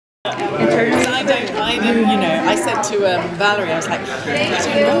I said to Valarie, I was like, I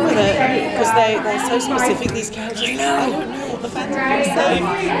don't know because they're so specific, these characters. I don't know what the fans are going to say.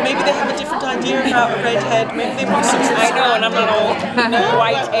 Maybe they have a different idea about redhead. Maybe they want some. I know, and I'm little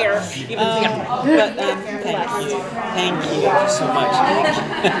white hair. But thank you so much.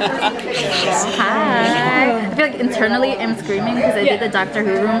 Hi. I feel like internally I'm screaming because I did the Doctor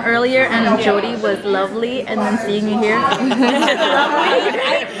Who room earlier, and Jodie was lovely, and then seeing you here,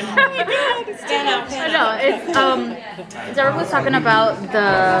 Stand out. I know, it's Derek was talking about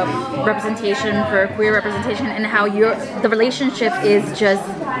the representation for queer representation and how the relationship is just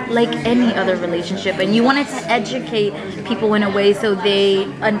like any other relationship, and you wanted to educate people in a way so they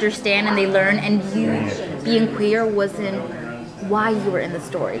understand and they learn, and you being queer wasn't why you were in the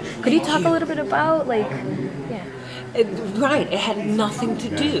story. Could you talk a little bit about Right, it had nothing to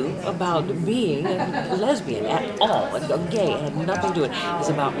do about being a lesbian at all, or gay. It had nothing to do with it. It was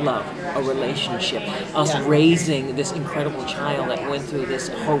about love, a relationship, us raising this incredible child that went through this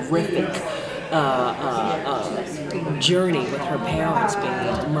horrific journey with her parents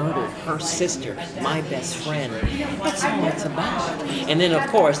being murdered, her sister, my best friend. That's all it's about. And then, of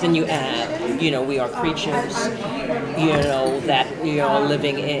course, then you add, we are creatures, that are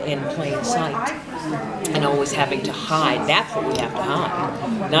living in plain sight. And always having to hide. That's what we have to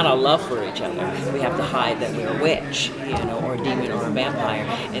hide. Not our love for each other. We have to hide that we're a witch, or a demon or a vampire.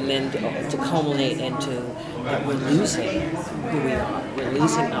 And then to culminate into that we're losing who we are. We're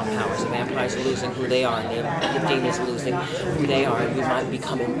losing our powers. The vampires are losing who they are. And the demons are losing who they are. And we might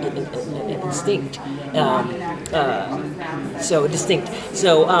become distinct. Distinct.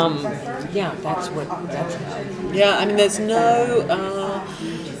 So, that's what that's about. Yeah, I mean, there's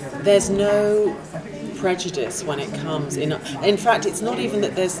no prejudice when it comes in fact, it's not even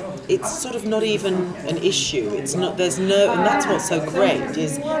that it's sort of not even an issue. It's not, and that's what's so great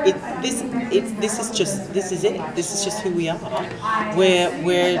is this is just who we are.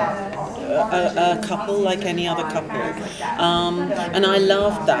 We're a couple like any other couple, and I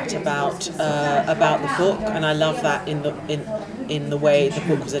love that about the book, and I love that in the way the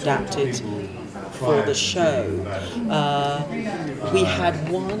book was adapted for the show.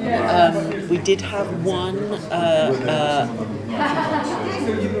 We did have one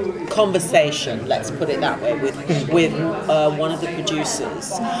conversation, let's put it that way, with one of the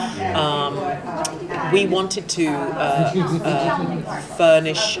producers. We wanted to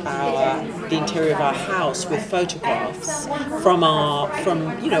furnish the interior of our house with photographs from our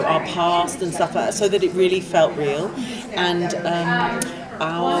past and stuff like that, so that it really felt real. And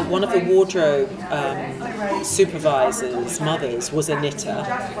one of the wardrobe supervisors' mothers was a knitter,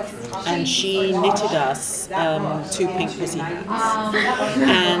 and she knitted us 2 pink pussy hats.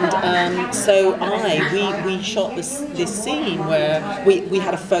 And so we shot this scene where we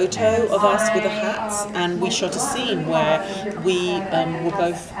had a photo of us with the hats, and we shot a scene where we were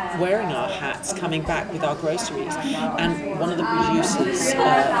both wearing our hats coming back with our groceries. And one of the producers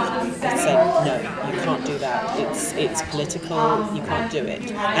said, "No, you can't do that. It's political. You can't do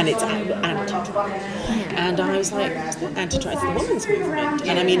it, and it's anti-trans." And I was like, "It's not anti-trans. It's the women's movement."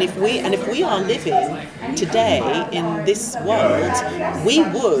 And I mean, if we are living today in this world, we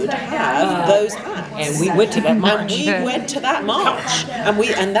would have those hats. And we went to that march.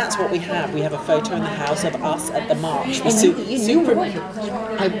 And that's what we have. We have a photo in the house of us at the march.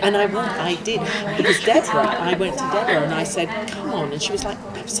 I did, because I went to Deborah and I said, "Come on," and she was like,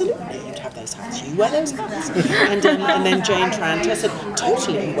 "Absolutely, you'd have those hats. You wear those hats." And then Jane Tranter said,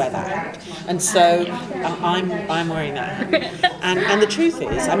 "Totally, you wear that hat." And so I'm wearing that hat. And the truth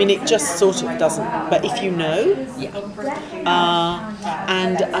is, I mean, it just sort of doesn't. But if you know,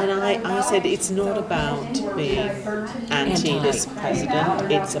 and I said, it's not about being anti this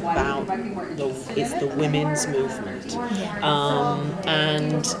president. It's about the women's movement.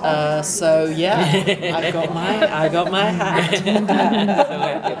 I got my hat.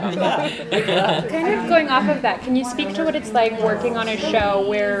 Kind of going off of that, can you speak to what it's like working on a show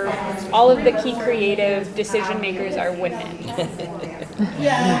where all of the key creative decision makers are women?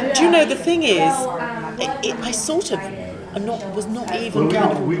 Do you know, the thing is, I sort of was not even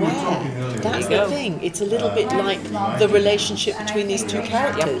kind of aware. That's the thing. It's a little bit like the relationship between these two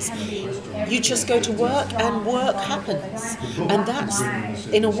characters. You just go to work and work happens. And that's,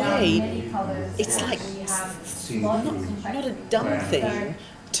 in a way, it's like not a dumb thing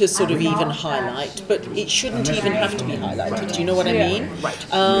to sort of even highlight, but it shouldn't even have to be highlighted. Do you know what I mean? Right.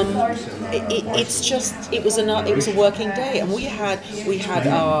 It was a working day, and we had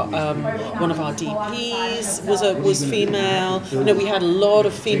our one of our DPs was female. We had a lot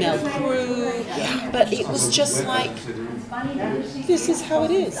of female crew, but it was just like this is how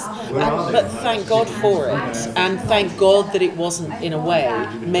it is. But thank God for it, and thank God that it wasn't, in a way,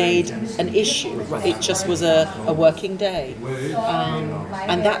 made an issue. It just was a working day,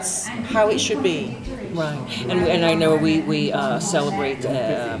 and that's how it should be. Right, and I know we celebrate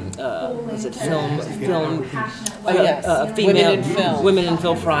was it film female women in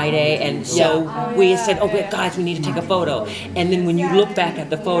film Friday, and so we said, oh guys, we need to take a photo, and then when you look back at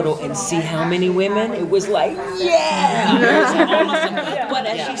the photo and see how many women, it was like awesome. But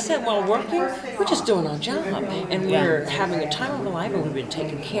as she said, while working, we're just doing our job, and we're having a time of our life, and we've been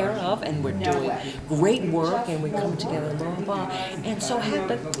taken care of, and we're doing great work, and we come together, blah blah blah, and so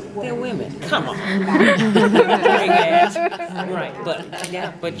happy they're women. Come on. Right,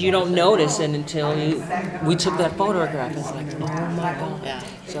 but you don't notice it until we took that photograph. It's like, oh my God. Yeah.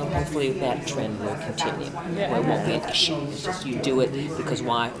 So hopefully that trend will continue. Where it won't be an issue. It's just you do it because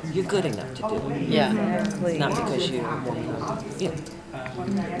why? You're good enough to do it. Yeah. Not because you're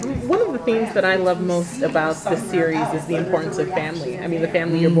One of the things that I love most about this series is the importance of family. I mean, the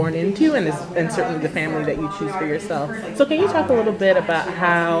family you're born into, and certainly the family that you choose for yourself. So can you talk a little bit about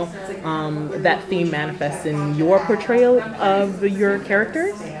how that theme manifests in your portrayal of your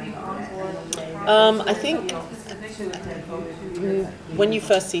characters? I think when you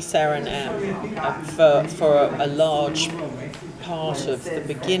first see Sarah and Em, for a large part of the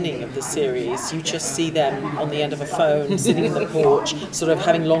beginning of the series, you just see them on the end of a phone, sitting in the porch, sort of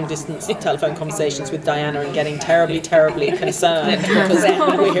having long-distance telephone conversations with Diana and getting terribly, terribly concerned because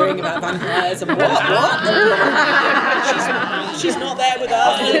we're hearing about vampires and what? She's not there with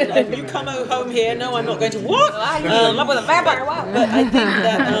us. And you come home here. No, I'm not going to. What? I'm in love with a vampire. But I think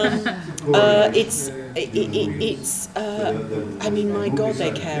that it's. I mean, my God,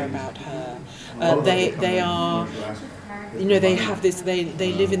 they care about her. They are. You know, they have this.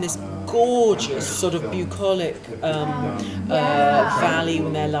 They live in this gorgeous sort of bucolic valley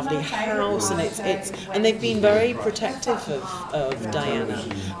in their lovely house, and it's and they've been very protective of Diana,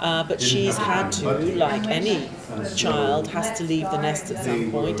 but she's had to, like any child, has to leave the nest at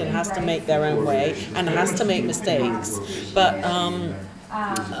some point and has to make their own way and has to make mistakes, but.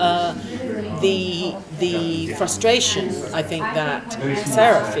 The frustration I think that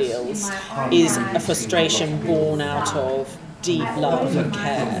Sarah feels is a frustration born out of deep love and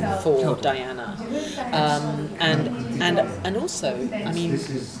care for Diana, and also, I mean, the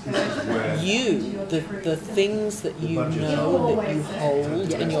things that you know, that you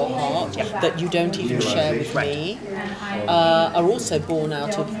hold in your heart, that you don't even share with me, are also born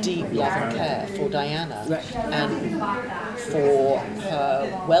out of deep love and care for Diana and for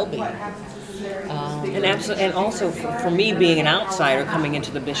her well-being. And also for me being an outsider coming into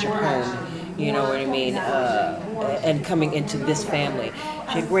the Bishop home, you know what I mean, and coming into this family.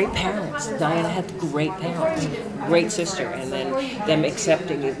 She had great parents. Diana had great parents, great sister, and then them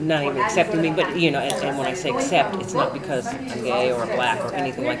not even accepting me, but you know, and when I say accept, it's not because I'm gay or black or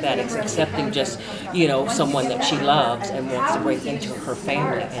anything like that. It's accepting just, you know, someone that she loves and wants to break into her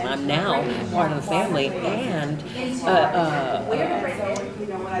family. And I'm now part of the family, and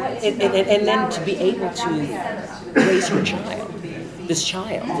then to be able to raise her child. This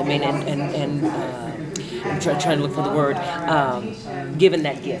child, I mean, and I'm trying to look for the word, given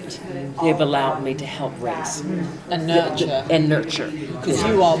that gift, they've allowed me to help raise. And nurture. Because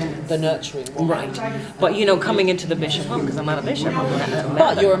you are the nurturing one. Right. But, you know, coming into the Bishop home, because I'm not a bishop,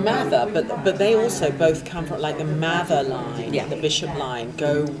 But you're a Mather, but they also both come from, like, the Mather line, the Bishop line,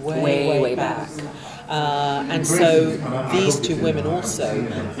 go way back. And so these two women also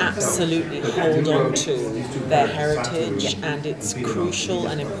absolutely hold on to their heritage, and it's crucial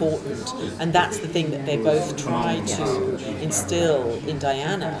and important. And that's the thing that they both try to instill in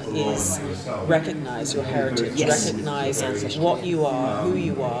Diana, is recognize your heritage, recognize what you are, who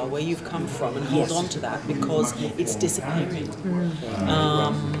you are, where you've come from, and hold on to that, because it's disappearing.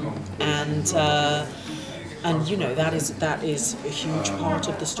 And you know, that is a huge part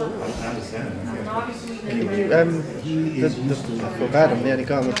of the story. Can you, I feel bad, I'm the only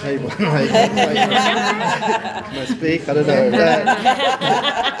guy on the table. Can I speak? I don't know.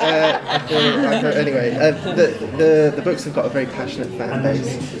 Anyway, the books have got a very passionate fan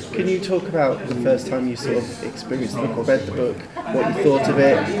base. Can you talk about the first time you sort of experienced the book or read the book, what you thought of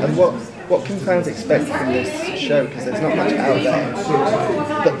it, and what can fans expect from this show because there's not much out there,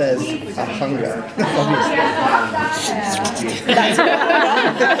 but there's a hunger, obviously.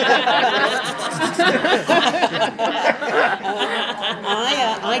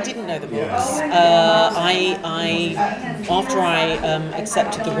 I didn't know the books. After I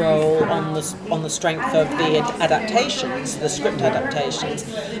accepted the role on the strength of the adaptations, the script adaptations,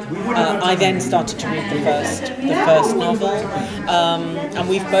 I then started to read the first novel, and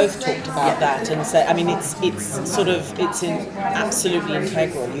we've both talked about that and said, I mean, it's absolutely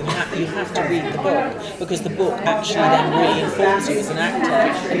integral. You have to read the book because the book actually then really informs you as an actor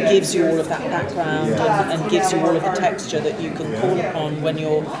and gives you all of that background and gives you all of the texture that you can call upon when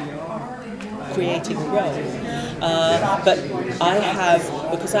you're creating a role. But I have,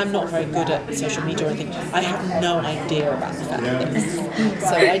 because I'm not very good at social media or anything, I have no idea about the fandoms.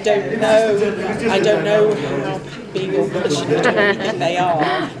 So I don't know how big or passionate they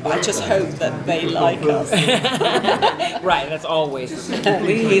are. But I just hope that they like us. Right, that's always.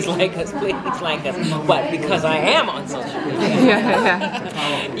 Please like us, please like us. But because I am on social media,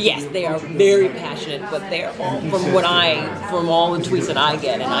 yes, they are very passionate. But they're all from all the tweets that I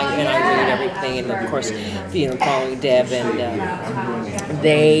get, and I read everything, and of course, following Deb, and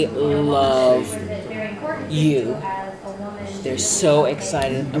they love you. They're so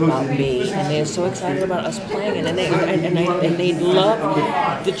excited about me, and they're so excited about us playing, and they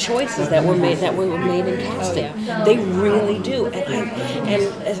love the choices that were made in casting. They really do. And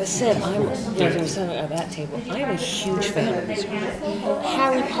as I said, as I was sitting at that table, I'm a huge fan of this.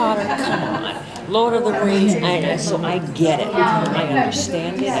 Harry Potter, come on, Lord of the Rings. So I get it. I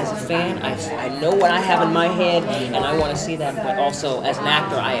understand it as a fan. I know what I have in my head, and I want to see that. But also as an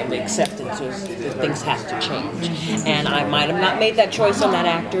actor, I am accepting that things have to change, and I might have not made that choice on that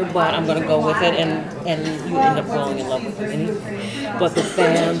actor, but I'm going to go with it, and you end up falling in love with him anyway. But the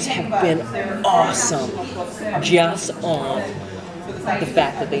fans have been awesome, just on the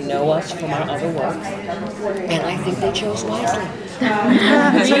fact that they know us from our other work, and I think they chose wisely.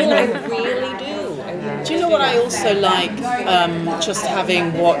 I really do. Do you know what I also like? Just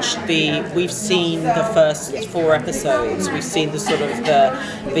having watched we've seen the first 4 episodes. We've seen the sort of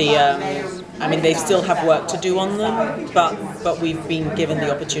I mean, they still have work to do on them, but we've been given the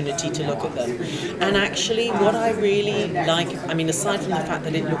opportunity to look at them. And actually, what I really like, I mean, aside from the fact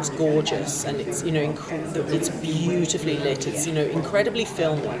that it looks gorgeous and it's it's beautifully lit, it's incredibly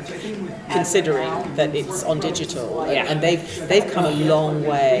filmy, considering that it's on digital, and they've come a long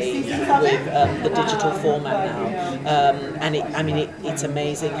way with the digital format now. And it's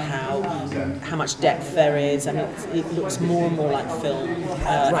amazing how much depth there is. I mean, it looks more and more like film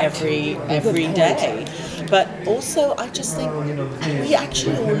every day. But also, I just think we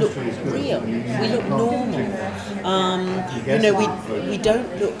actually all look real. We look normal. We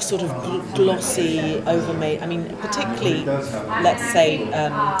don't look sort of glossy, overmade. I mean, particularly, let's say,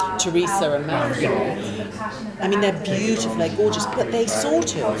 Teresa and Matthew. I mean, they're beautiful, they're gorgeous, but they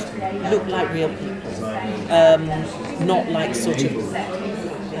sort of look like real people, not like sort of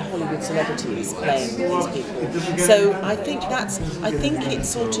Hollywood celebrities playing these people. So I think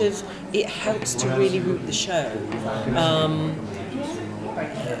it helps to really root the show.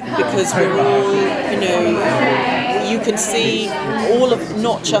 Because we're all, you can see all of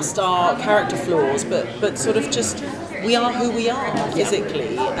not just our character flaws, but sort of just we are who we are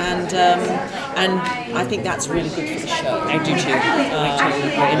physically, and I think that's really good for the show. I do too. I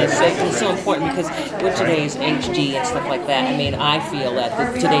totally agree. And it's so important because with today's HD and stuff like that, I mean, I feel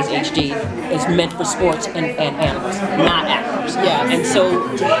that today's HD is meant for sports and animals, not actors. Yeah. And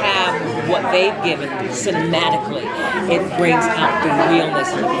so to have what they've given cinematically, it brings out the realness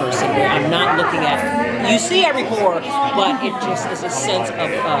in the person. Where I'm not looking at, you see every pore, but it just is a sense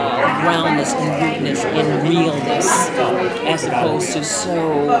of roundness and rootness and realness, as opposed to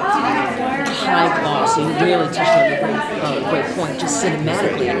so high gloss. And you really touched on a great point, just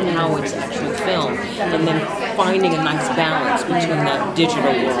cinematically and how it's actually filmed, and then finding a nice balance between that digital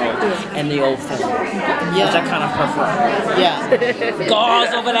world and the old film. Yeah, which I kind of prefer. Yeah,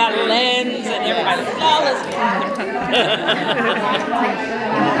 gauze over that lens and everybody flawless.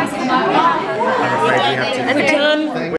 I'm afraid we have to. We're done.